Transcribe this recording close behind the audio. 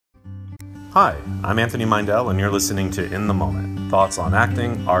Hi, I'm Anthony Mindell, and you're listening to In the Moment, thoughts on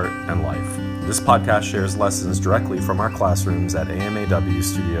acting, art, and life. This podcast shares lessons directly from our classrooms at AMAW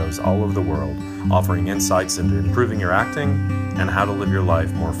studios all over the world, offering insights into improving your acting and how to live your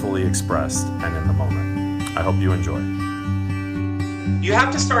life more fully expressed and in the moment. I hope you enjoy. You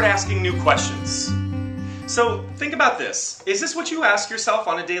have to start asking new questions. So think about this. Is this what you ask yourself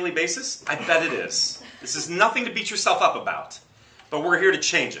on a daily basis? I bet it is. This is nothing to beat yourself up about, but we're here to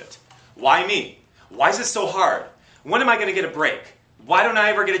change it. Why me? Why is it so hard? When am I going to get a break? Why don't I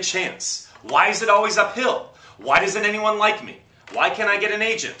ever get a chance? Why is it always uphill? Why doesn't anyone like me? Why can't I get an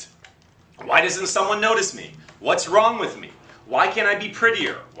agent? Why doesn't someone notice me? What's wrong with me? Why can't I be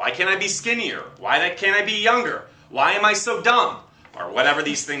prettier? Why can't I be skinnier? Why can't I be younger? Why am I so dumb? Or whatever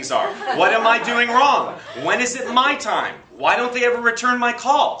these things are. What am I doing wrong? When is it my time? Why don't they ever return my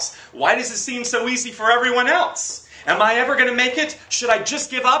calls? Why does it seem so easy for everyone else? Am I ever going to make it? Should I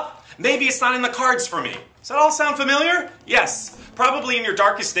just give up? Maybe it's not in the cards for me. Does that all sound familiar? Yes. Probably in your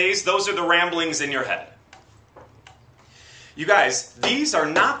darkest days, those are the ramblings in your head. You guys, these are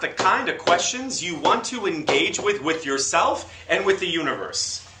not the kind of questions you want to engage with yourself and with the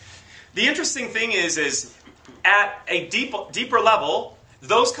universe. The interesting thing is at a deeper level,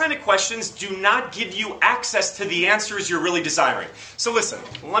 those kind of questions do not give you access to the answers you're really desiring. So listen,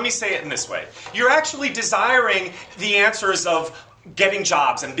 let me say it in this way. You're actually desiring the answers of getting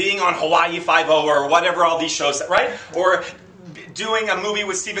jobs and being on Hawaii Five-0 or whatever all these shows, right? Or doing a movie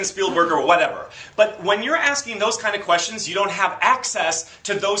with Steven Spielberg or whatever. But when you're asking those kind of questions, you don't have access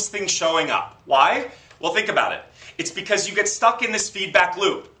to those things showing up. Why? Well, think about it. It's because you get stuck in this feedback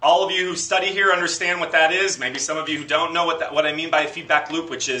loop. All of you who study here understand what that is. Maybe some of you who don't know what I mean by a feedback loop,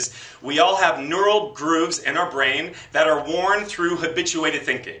 which is we all have neural grooves in our brain that are worn through habituated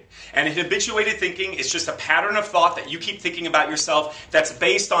thinking. And habituated thinking is just a pattern of thought that you keep thinking about yourself that's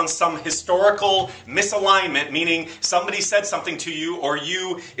based on some historical misalignment, meaning somebody said something to you or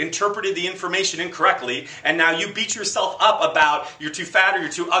you interpreted the information incorrectly, and now you beat yourself up about you're too fat or you're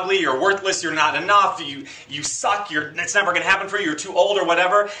too ugly, you're worthless, you're not enough, you suck, it's never going to happen for you, you're too old or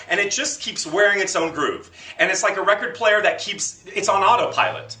whatever, and it just keeps wearing its own groove. And it's like a record player that it's on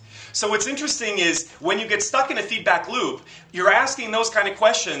autopilot. So what's interesting is when you get stuck in a feedback loop, you're asking those kind of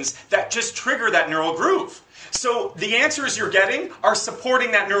questions that just trigger that neural groove. So the answers you're getting are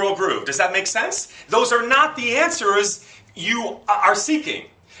supporting that neural groove. Does that make sense? Those are not the answers you are seeking.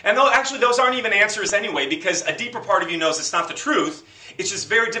 And those aren't even answers anyway, because a deeper part of you knows it's not the truth. It's just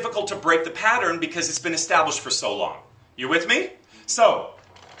very difficult to break the pattern because it's been established for so long. You with me? So,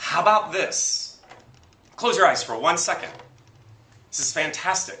 how about this? Close your eyes for 1 second. This is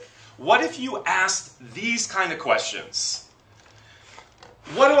fantastic. What if you asked these kind of questions?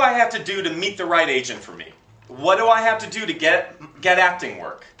 What do I have to do to meet the right agent for me? What do I have to do to get acting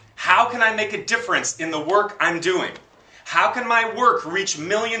work? How can I make a difference in the work I'm doing? How can my work reach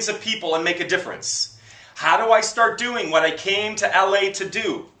millions of people and make a difference? How do I start doing what I came to LA to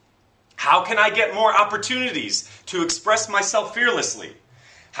do? How can I get more opportunities to express myself fearlessly?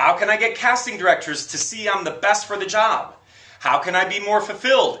 How can I get casting directors to see I'm the best for the job? How can I be more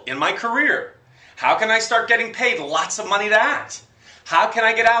fulfilled in my career? How can I start getting paid lots of money to act? How can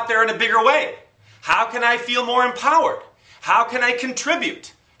I get out there in a bigger way? How can I feel more empowered? How can I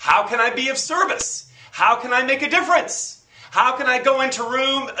contribute? How can I be of service? How can I make a difference? How can I go into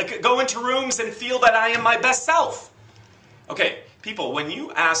rooms and feel that I am my best self? Okay, people, when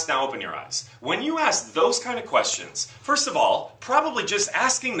you ask, now open your eyes, when you ask those kind of questions, first of all, probably just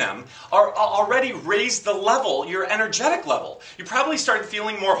asking them are already raised the level, your energetic level. You probably started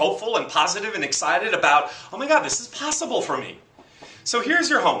feeling more hopeful and positive and excited about, oh my God, this is possible for me. So here's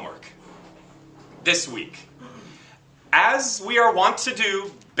your homework this week. As we are wont to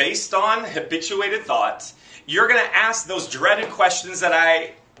do based on habituated thought, you're going to ask those dreaded questions that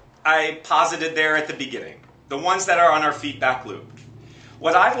I posited there at the beginning. The ones that are on our feedback loop.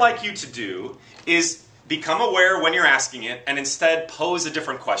 What I'd like you to do is become aware when you're asking it and instead pose a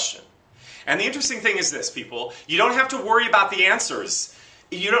different question. And the interesting thing is this, people. You don't have to worry about the answers.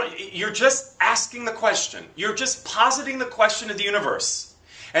 You're just asking the question. You're just positing the question to the universe.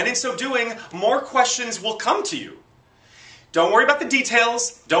 And in so doing, more questions will come to you. Don't worry about the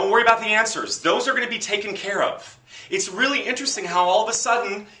details. Don't worry about the answers. Those are going to be taken care of. It's really interesting how all of a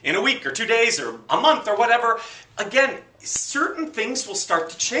sudden, in a week or 2 days or a month or whatever, again, certain things will start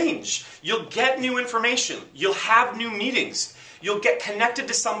to change. You'll get new information. You'll have new meetings. You'll get connected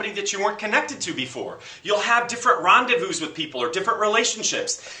to somebody that you weren't connected to before. You'll have different rendezvous with people or different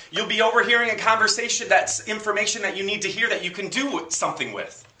relationships. You'll be overhearing a conversation that's information that you need to hear that you can do something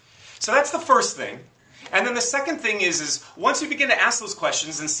with. So that's the first thing. And then the second thing is once you begin to ask those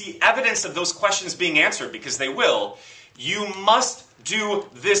questions and see evidence of those questions being answered, because they will, you must do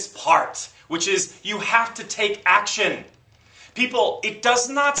this part, which is you have to take action. People, it does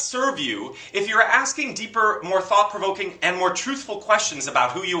not serve you if you're asking deeper, more thought-provoking, and more truthful questions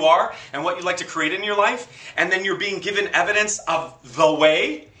about who you are and what you'd like to create in your life, and then you're being given evidence of the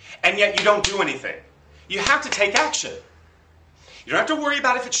way, and yet you don't do anything. You have to take action. You don't have to worry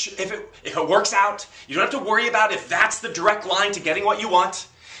about if it works out. You don't have to worry about if that's the direct line to getting what you want.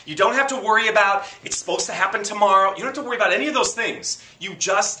 You don't have to worry about it's supposed to happen tomorrow. You don't have to worry about any of those things. You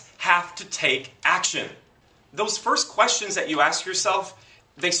just have to take action. Those first questions that you ask yourself,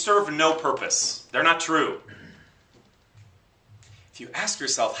 they serve no purpose. They're not true. If you ask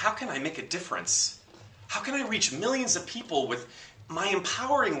yourself, how can I make a difference? How can I reach millions of people with my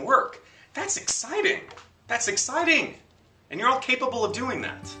empowering work? That's exciting. That's exciting. And you're all capable of doing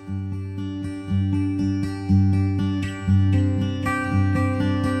that.